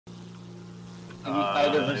Heavy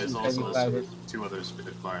fighter There's versus also heavy fighter. two other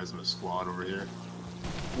Spitfires in a squad over here.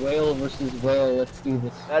 Whale versus whale. Let's do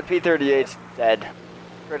this. That P-38's dead.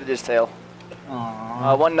 Critted his tail.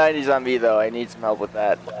 Aww. 190's on me though. I need some help with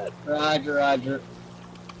that. Roger, roger.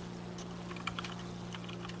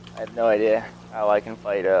 I have no idea how I can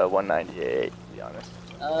fight a 198, to be honest.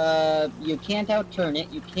 You can't outturn it.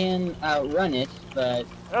 You can outrun it, but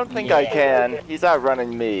I don't think yeah. I can. He's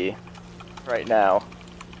outrunning me right now.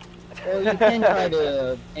 Well, you can try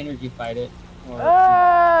to energy fight it. Or,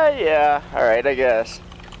 yeah. Alright, I guess.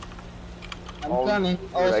 I'm coming.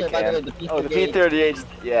 Also, by the way, the P-38. Oh, the P-38's...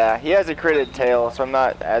 Yeah, he has a critted tail, so I'm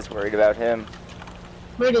not as worried about him.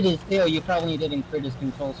 Critted his tail, you probably didn't crit his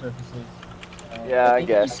control surfaces. Yeah, I think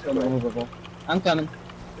guess. he's still maneuverable. I'm coming.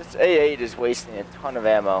 This A8 is wasting a ton of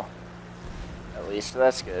ammo. At least, so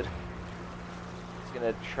that's good. He's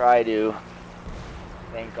gonna try to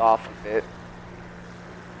bank off a bit.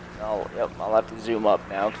 I'll have to zoom up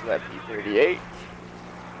now to that P-38.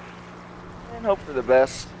 And hope for the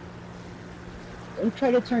best. Don't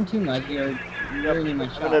try to turn too much. You're ruining my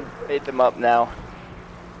shot. I'm gonna bait them up now.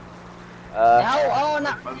 Now? Oh,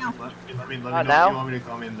 not now. Let me know now? if you want me to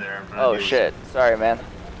come in there. Oh shit! Sorry, man.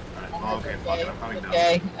 Alright, well, okay, fuck it, I'm coming down.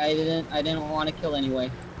 Okay, I didn't want to kill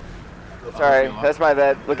anyway. Sorry, that's my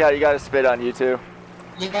bad. Look out! You got a spit on you too.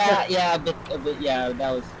 Yeah, a bit, yeah.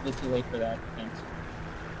 That was a bit too late for that. Thanks.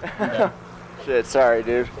 Yeah. Shit, sorry,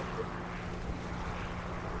 dude.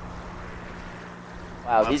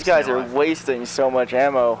 Wow, these guys are wasting so much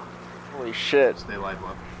ammo. Holy shit. Stay alive,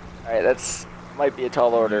 love. Alright, that's might be a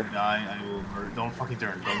tall order. If you die, I will murder. Don't fucking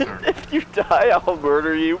turn, don't turn. If you die, I'll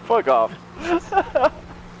murder you. Fuck off.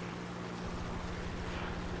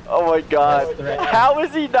 Oh my god. How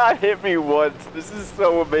has he not hit me once? This is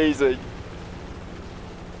so amazing.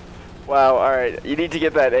 Wow, alright. You need to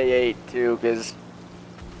get that A8 too, because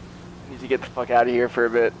I need to get the fuck out of here for a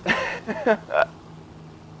bit. I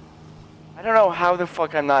don't know how the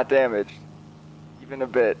fuck I'm not damaged. Even a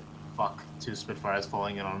bit. Fuck, 2 Spitfires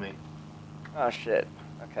falling in on me. Oh shit.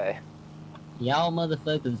 Okay. Y'all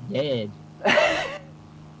motherfuckers dead.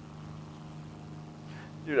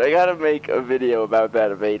 Dude, I gotta make a video about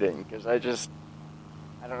that evading, because I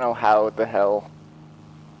don't know how the hell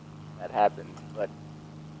that happened, but,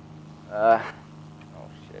 oh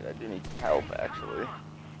shit, I do need some help, actually.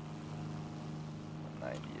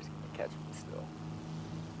 190 is gonna catch me still.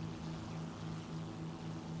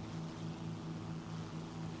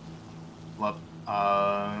 Love,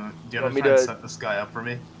 do you want have me to try and to- set this guy up for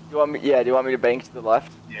me? Do you want me to bank to the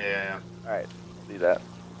left? Yeah. Alright, I'll do that.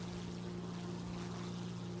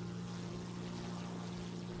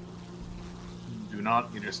 Do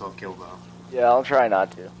not get yourself killed though, Yeah, I'll try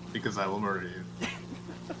not to. because I will murder you.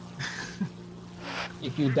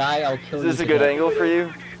 If you die, I'll kill you. Is this a good angle for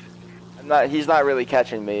you? He's not really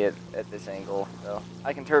catching me at this angle, so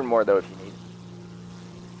I can turn more though if you need.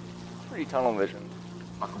 Pretty tunnel vision.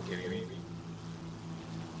 Fucking kidding me.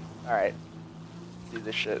 Alright. Let's do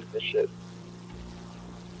this shit.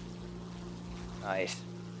 Nice.